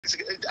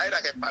Either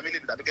get family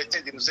that we can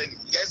change the Muslim.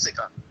 Yes,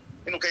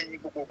 you know, can you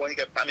go and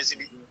get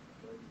family?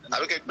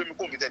 I can be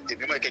confident.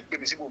 You might get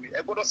me.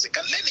 I go to sick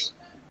and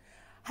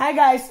Hi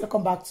guys,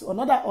 welcome back to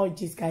another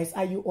orgies. Guys,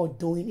 how you all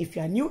doing? If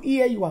you are new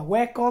here, you are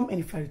welcome, and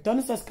if you are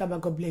returning subscriber,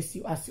 God bless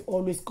you as you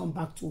always come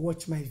back to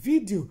watch my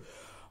video.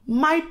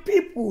 My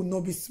people, no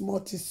be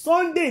smarty.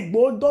 Sunday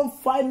Igboho don't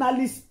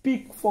finally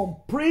speak from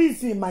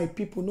prison. My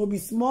people, no be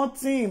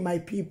smarty. My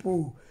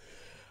people,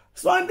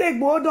 Sunday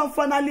Igboho don't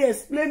finally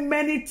explain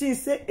many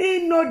things. Say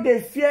he no dey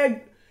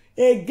fear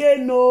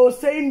again. No,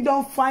 saying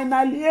don't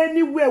finally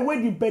anywhere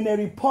where the Benin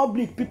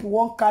Republic people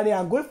won't carry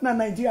and go. If na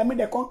Nigeria,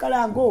 they can't carry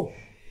and go.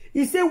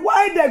 He say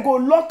why they go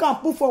lock and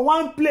put for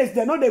one place,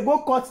 they know they go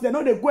court, they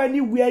know they go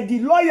anywhere. The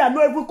lawyer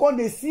no even come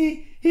they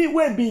see he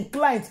will be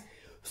inclined.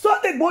 So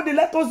they go they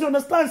let us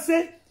understand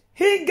say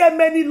he get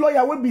many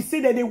lawyer will be say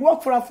that they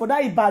work for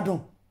that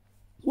Ibadan.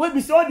 Will be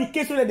say all the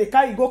case that they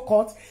carry go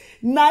court.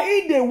 Now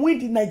he they win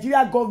the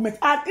Nigeria government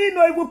and he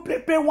no even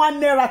pay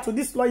 1 naira to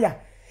this lawyer.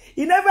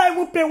 He never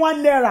even pay 1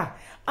 naira.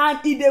 And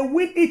if they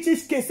win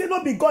each case, say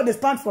no be God they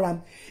stand for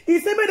him. He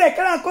say me they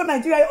can't call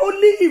Nigeria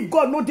only if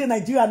God no dey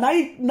Nigeria. Now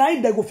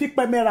they go fix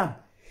Pemeram.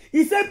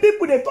 He said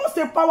people they don't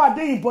say power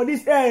they in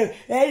bodies.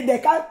 They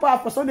can't power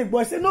for Sunday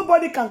boy. Say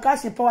nobody can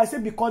cash in power. I say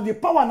because the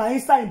power now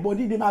inside in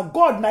body. Then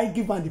God now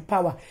give him the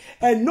power,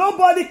 and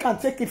nobody can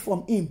take it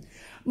from him.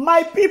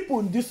 My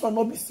people, this will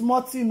not be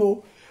smart, you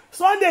know.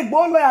 Sunday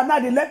Igboho lawyer now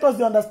they let us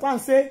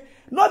understand say.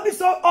 Not be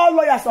so all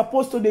lawyers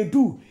supposed to they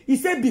do. He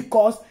said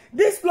because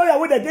this lawyer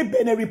where they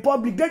Benin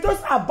Republic, they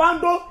just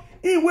abandon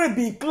he will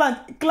be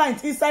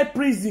client inside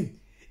prison.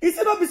 He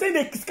said not be saying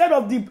they scared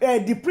of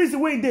the prison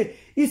where they.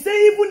 He said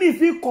even if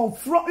he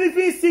confront, if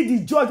he see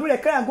the judge where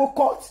they can go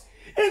court,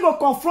 he go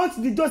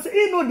confront the judge.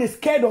 He know they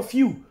scared of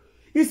you.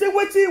 He said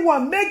what he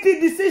want, make the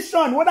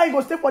decision whether he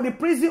go stay for the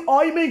prison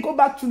or he may go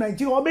back to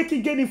Nigeria or make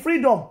he gain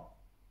freedom.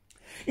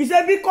 He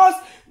said because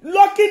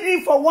locking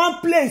him for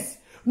one place.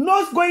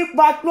 No going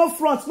back, no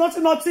front,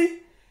 nothing.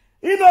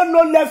 He don't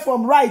know left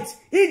from right.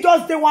 He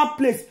just dey one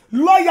place.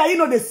 Lawyer, he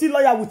know they see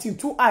lawyer with him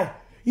 2 eye.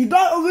 He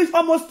don't reach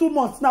almost 2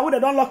 months now when they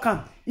don't lock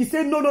him. He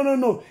said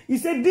no. He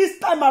said this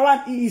time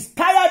around he is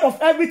tired of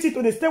everything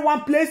to they stay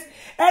one place.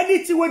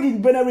 Anything where the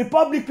Benin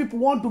Republic people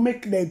want to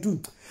make they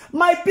do.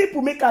 My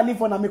people make a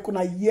live on and make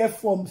una hear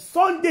from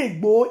Sunday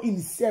Igboho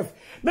himself.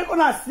 Make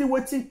una see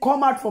wetin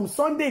come out from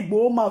Sunday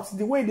Igboho mouth.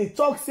 The way they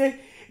talk say.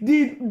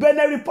 The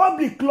Benin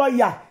Republic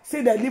lawyer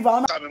say they live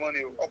on.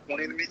 Money,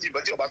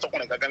 but you about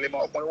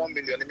 1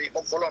 million.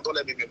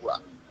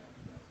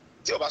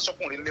 Tí o bá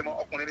sọkùnrin lé mọ́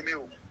ọkùnrin mi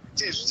o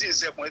tí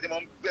èsì ẹkùnrin tí mo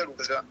ń bẹ̀rù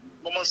gẹ́gẹ́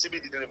mo mọ́ síbi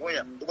ìdìdìrín fún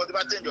yàn gbogbo tí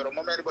bá change ọ̀rọ̀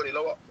mọ́ everybody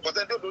lọ́wọ́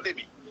kọ́tẹ́ tó dóde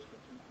mi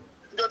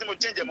níjọ́ tí mo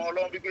change mọ́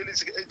ọlọ́run bíi pé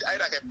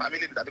àyíká kẹ́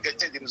family tàbí kẹ́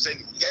change muslim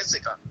yẹ́sì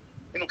kan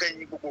nínú kẹ́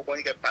yín gbogbo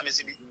ọkùnrin kẹ́ pàmì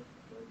síbi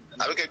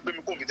àbí kẹ́ gbé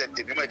mi kó mi tẹ̀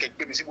tèmi mọ́ kẹ́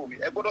gbé mi síbò mi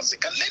ẹ gbọ́dọ̀ sì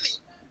kan lẹ́nìí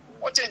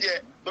wọ́n change ẹ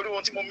lórí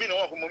wọn tí mo mí náà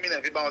wọ́n fún mo mí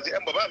náà fi bá wọn sí ẹ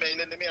bàbá mi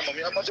ilé ní mi ẹ̀mọ́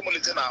mi ọmọ tí mo lè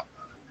tẹ̀ náà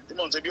tí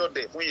mo ń ṣe bí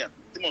ọ̀dẹ̀ fún yàn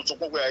tí mo ń tún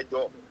kún pé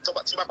àìjọ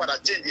tí bá padà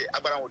change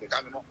agbára wọn ò lè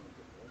ká mi mọ́.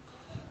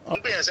 Wọ́n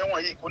gbé yẹn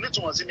sẹ́wọ̀n yìí kò ní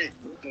túmọ̀ sí mi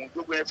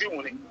gbogbo yẹn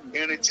fíìmù ni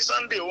ìrìn tí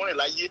Sunday orin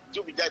láyé tí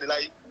ó fi jáde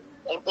láyé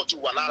ó ti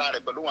wà lára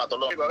rẹ̀ pẹ̀lú wọn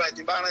àtọ́lọ́. Bàbá yìí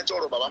ti bá rántí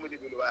ọ̀rọ̀ bàbá mi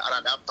níbi olùwà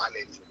ara mi á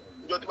balẹ̀ ni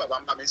níjọ́ tí bàbá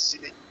ń bá mi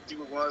sílé tí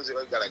gbogbo wọn ṣe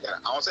gàràgàrà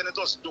àwọn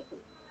senators jókòó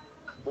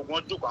gbogbo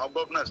wọn jókòó àwọn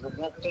governors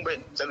gbogbo wọn kún bẹ́ẹ̀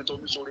senator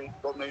Omisore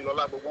governor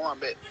Ilọ́lá gbogbo wọn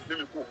bẹ́ẹ̀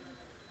mímí kù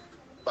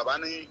bàbá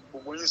ní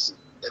gbogbo yín sì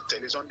ẹ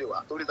tẹ̀lé Sunday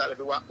wá torí ta lè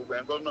fi wá gbogbo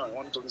yẹn governor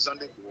wọn nítorí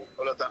Sunday Igboho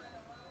ọlọ́tàn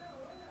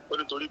ó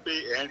nítorí pé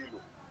ẹ̀ ń rí lò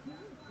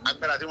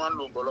agbára tí wọ́n ń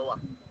lò ń bọ̀ lọ́wọ́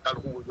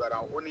kálukú wojú ara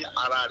wọn ó ní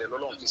ara rẹ̀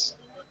lọ́lọ́run fi sí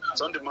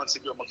Sunday máa ń ṣe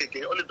bí ọmọ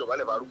kékeré ó lè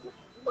dọ̀bálẹ̀ farúgbó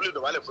ó lè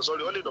dọ̀bálẹ̀ fún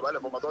sọ́ọ́lì ó lè dọ̀bálẹ̀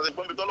fún ọmọ tó ṣe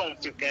gbọ́nmi tọ́lọ́run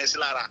fi kẹ́ ẹ sí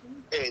lára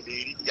ẹ̀ lè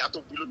rí ìyá tó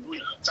bí lójú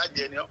yìí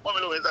sájẹ ni wọ́n mi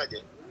lóun ń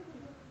sàjẹ́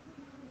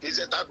kì í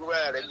ṣe táàbù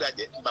rẹ̀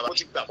gbàjẹ́ bàbá ó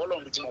ti gbà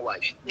fọ́lọ́run bí tí mo wà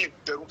yìí ní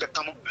ìbẹ̀rù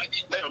kẹta mọ́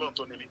lẹ́yìn Ọlọ́run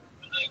tó ní mi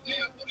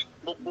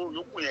gbogbo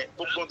yòókù yẹn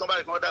gbogbo tó bá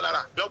rí kan dá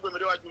lára bí wọ́n gbé mi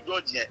déwájú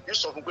jọ́ọ̀jì yẹn ní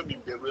sọ fún pé mi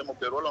bẹ̀rù ẹ mo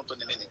bẹ̀rù Ọlọ́run tó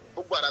ní mi ni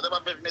gbogbo àdá tó bá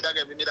fẹ́ fi mí dá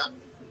kẹ́ fi mí dá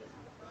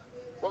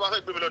wọ́n bá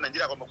fẹ́ gbé mi lọ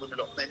Nàìjíríà kan mọ̀ gbé mi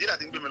lọ Nàìjíríà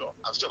ti ń gbé mi lọ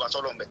àfíṣẹ́ ọba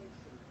sọ́lọ́ mbẹ́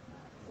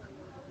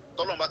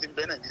tọ́lọ́ bá ti ń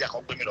bẹ Nàìjíríà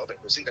kan gbé mi lọ bẹ̀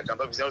kò sí nǹkan kan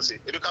tó fi ṣe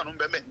ebi Kánú ń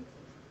bẹ mẹ́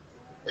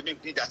ebi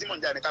ìjà tí mò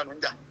ń jà ní Kánú ń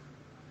jà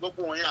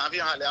gbogbo wọn yẹn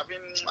àfihàn alẹ́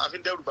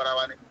àfihàn dẹ́rù bara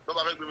wa ni tó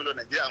bá fẹ́ gbé mi lọ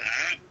Nàìjíríà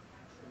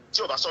tí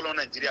ọba sọ́lọ́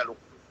Nàìjíríà lọ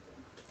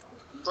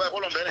tó ẹ kọ́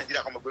lọ́ mbẹ́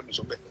Nàìjíríà kan mọ̀ gbé mi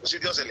sọ bẹ́ kò sí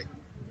tí ó ṣẹlẹ̀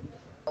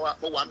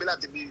mo wà ń bí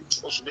láti bí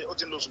ó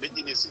ti ń lo oṣù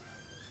méjì ní ìsìn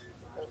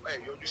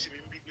yọjú sí mi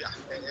ń bí bí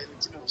ẹni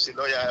tí mo ṣe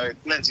lọ́ọ̀yà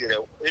plenty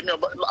rẹ̀ èmi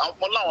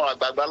mo láwọn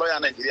àgbààgbà lọ́ọ̀yà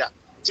Nàìjíríà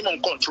tí mo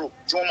ń control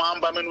tí wọ́n máa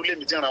ń bá mẹ́nu lé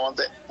mi tí ń ra wọn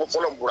tẹ́ mo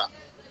fọ́lọ̀ ń búra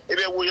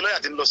ebi wo yẹ lọ́ọ̀yà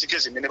tí ń lọ sí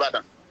kéèsì mi ní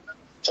Ìbàdàn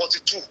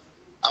 42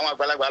 àwọn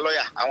àgbàlagbà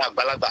lọ́ọ̀yà àwọn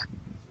àgbàlagbà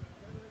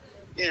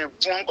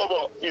fún wọn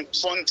kọ́bọ̀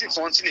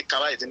fún tí lè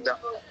kára ètí ń dán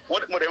mo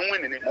dẹ̀ ń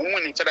wìn ní mo ń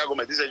wìn ní federal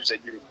government ṣẹ́jú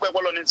ṣẹ́jú pẹ́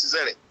bọ́lọ́ ní ti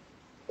sẹ́rẹ̀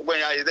gbogbo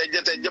ẹ̀yà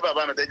àyè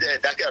bàbá mi tẹ́jẹ́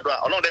ẹ̀dákẹ́ àdúrà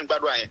Ọlọ́run dẹ̀ ń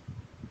gbàdúrà yẹn.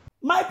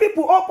 My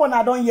people, hope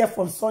una don't hear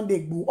from Sunday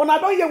Igboho. Una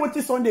don't hear what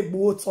Sunday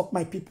Igboho talk,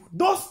 my people.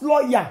 Those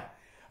lawyer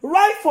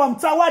Right from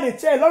time where they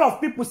tell a lot of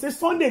people say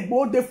Sunday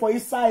Igboho dey for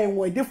inside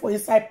and they for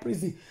inside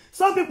prison.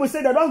 Some people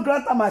say they don't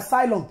grant them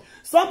asylum.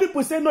 Some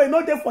people say no,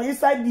 not there for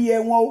inside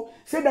the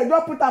say they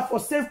don't put her for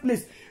safe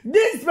place.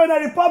 This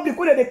Benin Republic,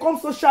 when they come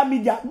social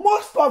media,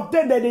 most of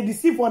them they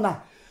deceive on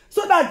her.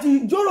 So that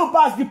the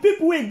Yorubas, the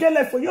people who get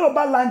left for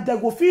Yoruba land, they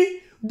go feel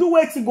do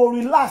wait to go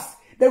relax.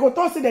 They go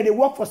talk say that they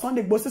work for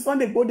Sunday Igboho. Say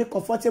Sunday Igboho, the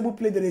comfortable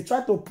place that they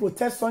try to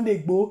protect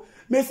Sunday Igboho.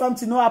 Make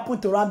something not happen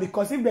to them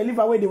because if they live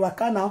away, they work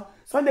now.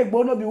 Sunday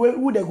Igboho no be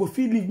who they go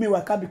feel leave me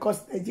work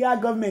because the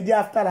government they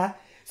after that.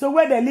 So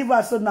where they live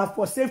us so now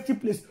for safety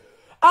place.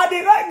 And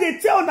they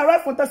tell on the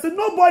right for say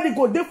nobody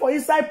go there for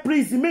inside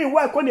prison.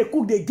 Meanwhile, when they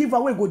cook, they give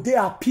away go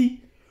there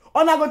happy.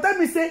 And I go tell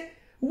me say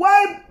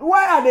why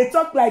are they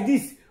talk like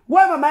this?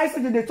 Why my mama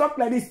say they talk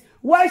like this?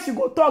 Why she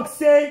go talk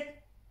say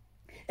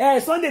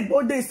Sunday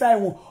Igboho dey inside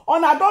one.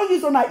 And I don't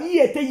use on a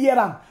ear to hear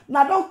am.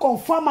 Now don't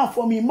confirm am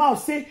for me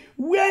mouth say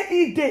where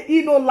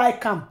he no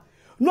like am.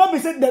 No be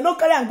say they no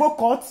carry and go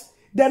court.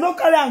 They no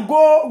carry and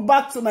go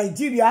back to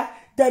Nigeria.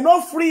 They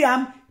no free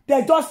am.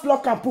 They just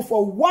lock and put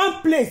for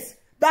one place.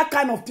 That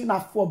kind of thing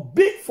are for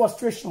big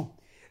frustration.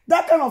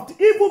 That kind of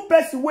evil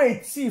person where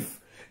it thief.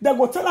 They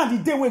go tell am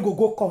the day we go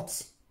court.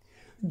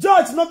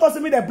 Judge not also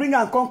me they bring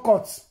and come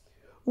court.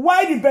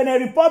 Why the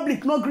Benin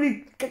Republic no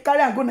gree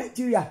carry and go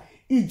Nigeria?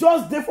 He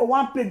just there for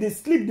one place, they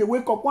sleep, they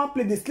wake up. One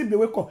place, they sleep, they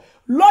wake up.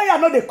 Lawyer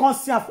no they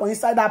conscience for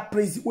inside that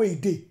prison where he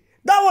dey.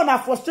 That one a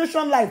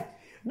frustration life.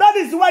 That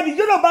is why the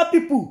Yoruba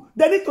people,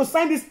 they need to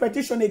sign this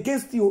petition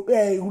against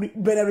the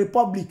Benin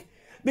Republic.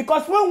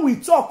 Because when we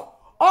talk,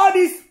 all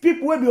these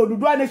people will be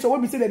Oduduwa nation, will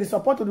be say that they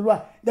support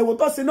Oduduwa, they will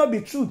talk say not be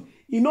true.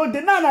 You know,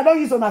 they now don't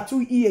use on a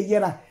 2 year.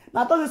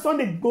 Now thought the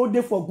Sunday go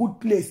there for good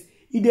place.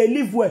 If they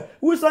live well,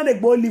 who Sunday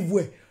go live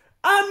well?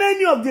 How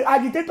many of the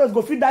agitators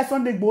go feed that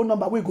Sunday Igboho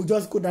number? We go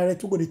just go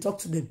direct to go to talk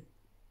to them.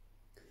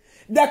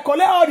 They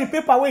collect all the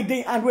paper where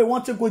they and we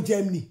want to go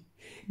Germany.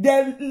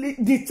 They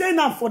detain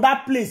them for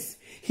that place.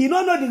 He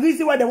don't know the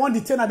reason why they want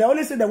detain them. They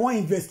only say they want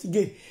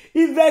investigate.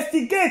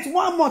 Investigate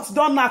 1 month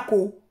don't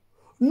knackle.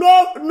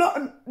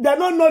 No, they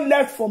don't know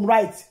left from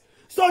right.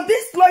 So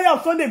this lawyer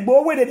of Sunday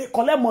Igboho where they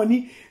collect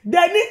money,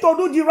 they need to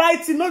do the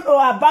right thing, not to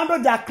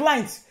abandon their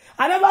clients.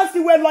 I never see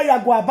where lawyer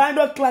go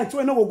abandon clients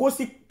when no go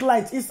see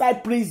clients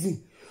inside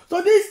prison.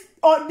 So this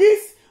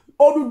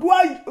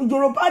Oduduwa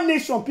Yoruba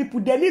nation people,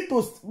 they need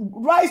to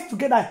rise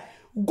together,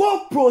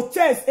 go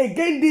protest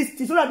against this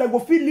thing so that they go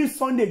feel leave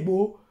Sunday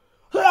Igboho.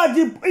 So that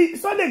the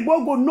Sunday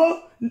Igboho go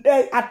know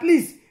at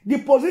least the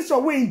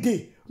position where he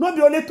dey. Not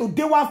be only to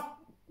day one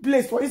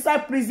place for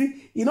inside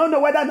prison. You don't know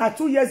whether na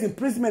 2 years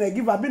imprisonment they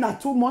give. I've been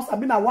at 2 months, I've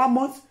been at 1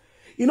 month.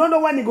 You don't know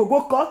when he go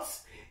court.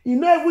 You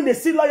know even they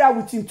see lawyer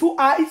with him 2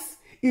 eyes.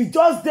 He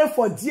just there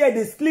for there,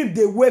 they sleep,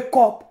 they wake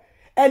up.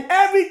 And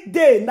every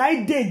day,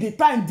 9 days, the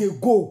time they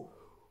go.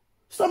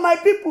 So my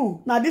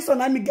people, now this one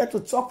let me get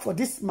to talk for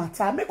this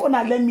matter. Make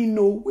una let me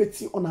know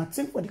what you wanna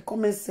think for the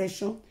comment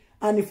section.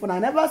 And if una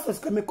never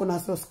subscribe, make una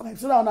subscribe.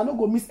 So that una no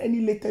go miss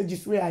any latest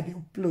gist where I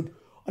upload.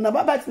 Una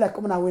bye bye till I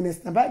come on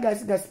Wednesday. Bye guys,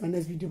 see you guys in my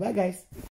next video. Bye guys.